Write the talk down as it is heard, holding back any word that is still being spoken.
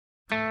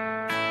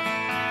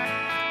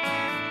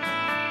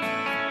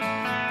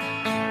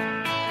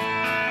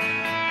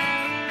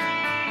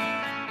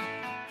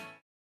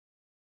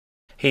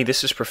Hey,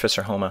 this is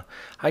Professor Homa.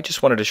 I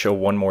just wanted to show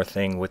one more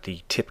thing with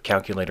the tip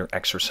calculator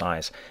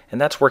exercise, and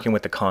that's working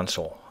with the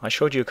console. I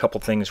showed you a couple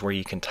things where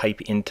you can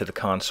type into the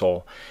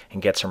console and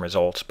get some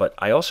results, but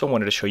I also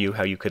wanted to show you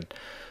how you could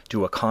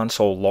do a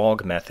console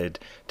log method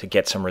to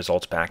get some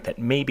results back that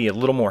may be a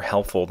little more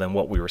helpful than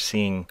what we were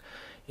seeing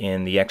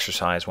in the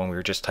exercise when we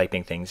were just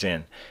typing things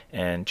in.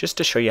 And just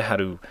to show you how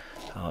to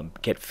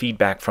get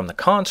feedback from the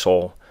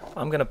console,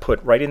 I'm going to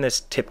put right in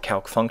this tip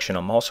calc function,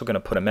 I'm also going to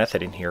put a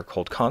method in here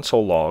called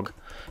console.log,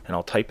 and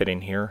I'll type it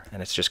in here,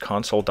 and it's just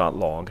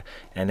console.log,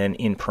 and then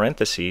in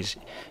parentheses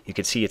you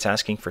can see it's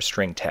asking for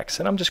string text,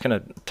 and I'm just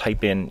going to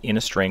type in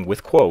a string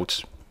with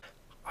quotes.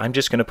 I'm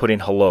just going to put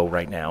in hello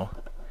right now,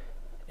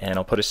 and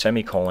I'll put a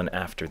semicolon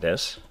after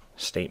this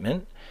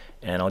statement,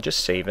 and I'll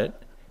just save it,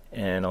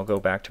 and I'll go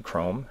back to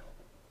Chrome,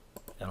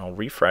 and I'll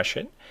refresh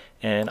it,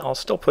 and I'll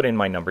still put in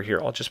my number here.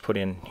 I'll just put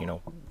in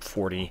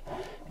 40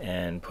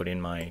 and put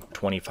in my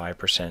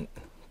 25%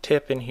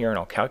 tip in here, and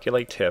I'll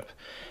calculate tip,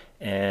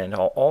 and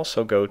I'll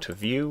also go to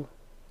View,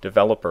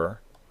 Developer,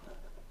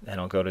 and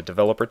I'll go to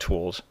Developer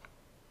Tools,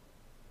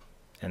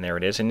 and there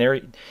it is, and there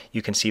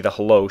you can see the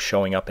hello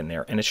showing up in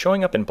there, and it's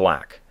showing up in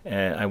black,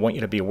 and I want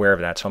you to be aware of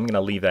that, so I'm going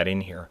to leave that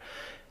in here.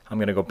 I'm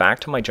going to go back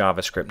to my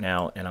JavaScript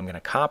now, and I'm going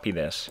to copy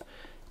this,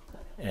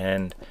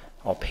 and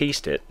I'll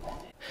paste it.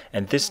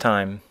 And this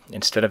time,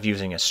 instead of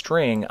using a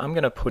string, I'm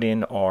going to put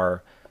in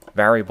our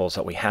variables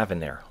that we have in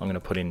there. I'm going to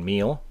put in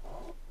meal,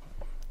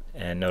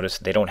 and notice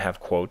they don't have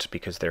quotes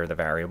because they're the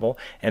variable.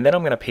 And then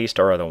I'm going to paste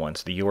our other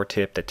ones, the your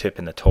tip, the tip,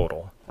 and the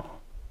total.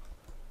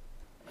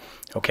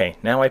 Okay,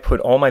 now I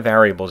put all my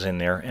variables in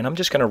there, and I'm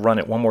just going to run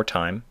it one more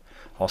time.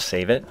 I'll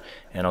save it,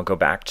 and I'll go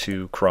back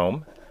to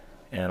Chrome,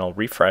 and I'll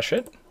refresh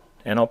it,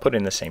 and I'll put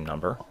in the same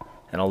number,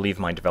 and I'll leave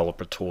my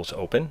developer tools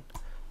open.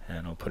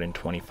 And I'll put in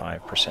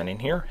 25% in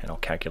here, and I'll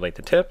calculate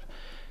the tip,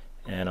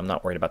 and I'm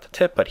not worried about the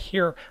tip, but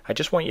here I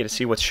just want you to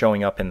see what's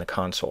showing up in the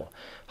console.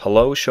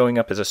 Hello showing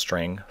up as a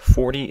string,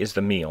 40 is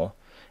the meal,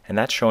 and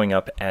that's showing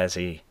up as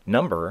a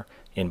number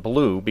in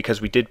blue because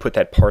we did put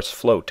that parse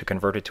float to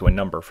convert it to a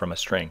number from a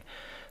string.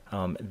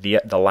 The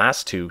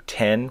last two,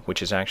 10,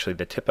 which is actually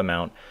the tip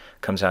amount,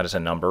 comes out as a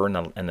number,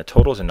 and the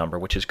total is a number,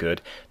 which is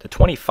good. The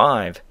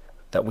 25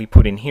 that we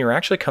put in here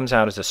actually comes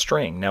out as a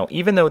string. Now,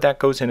 even though that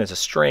goes in as a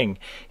string,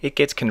 it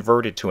gets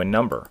converted to a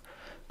number,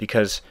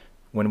 because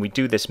when we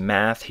do this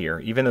math here,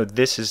 even though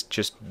this is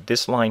just,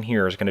 this line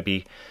here is going to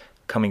be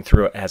coming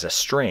through as a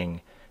string,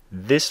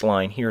 this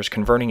line here is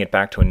converting it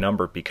back to a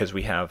number because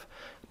we have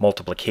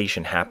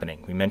multiplication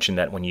happening. We mentioned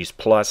that when you use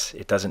plus,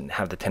 it doesn't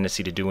have the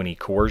tendency to do any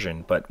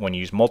coercion, but when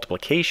you use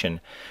multiplication,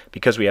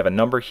 because we have a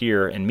number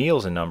here and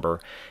meal's a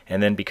number,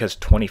 and then because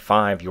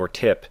 25, your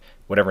tip,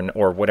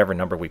 whatever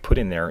number we put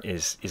in there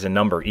is a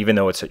number, even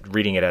though it's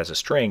reading it as a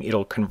string,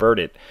 it'll convert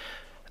it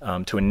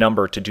to a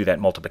number to do that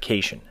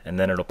multiplication, and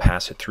then it'll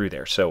pass it through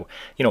there. So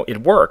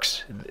it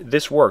works,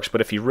 this works, but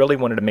if you really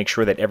wanted to make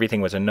sure that everything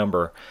was a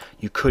number,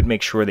 you could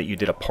make sure that you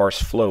did a parse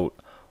float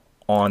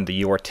on the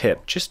your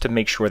tip just to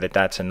make sure that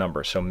that's a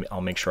number. So I'll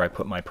make sure I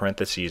put my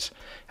parentheses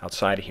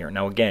outside of here.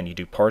 Now again, you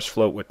do parse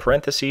float with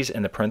parentheses,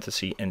 and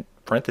the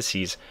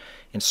parentheses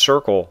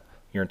encircle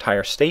your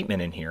entire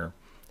statement in here,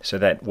 so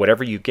that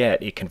whatever you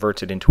get, it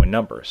converts it into a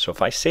number. So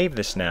if I save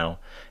this now,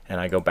 and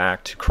I go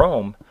back to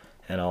Chrome,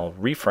 and I'll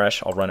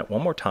refresh, I'll run it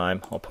one more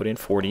time, I'll put in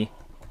 40,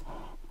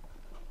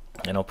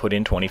 and I'll put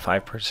in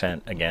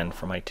 25% again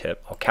for my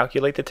tip. I'll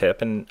calculate the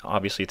tip, and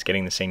obviously it's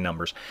getting the same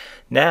numbers.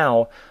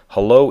 Now,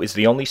 hello is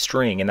the only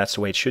string, and that's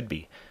the way it should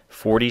be.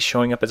 40 is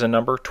showing up as a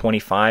number,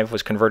 25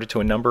 was converted to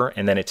a number,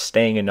 and then it's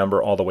staying a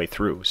number all the way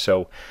through.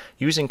 So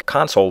using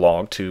console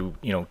log to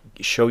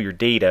show your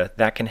data,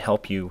 that can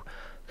help you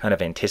kind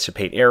of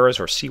anticipate errors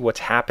or see what's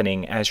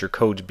happening as your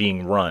code's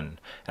being run,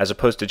 as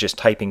opposed to just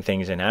typing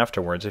things in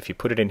afterwards. If you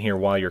put it in here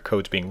while your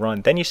code's being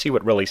run, then you see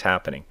what really is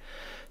happening.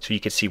 So you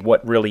can see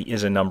what really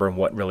is a number and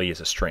what really is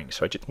a string.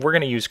 So we're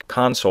going to use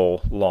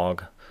console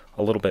log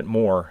a little bit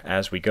more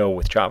as we go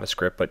with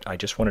JavaScript, but I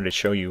just wanted to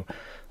show you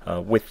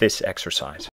with this exercise.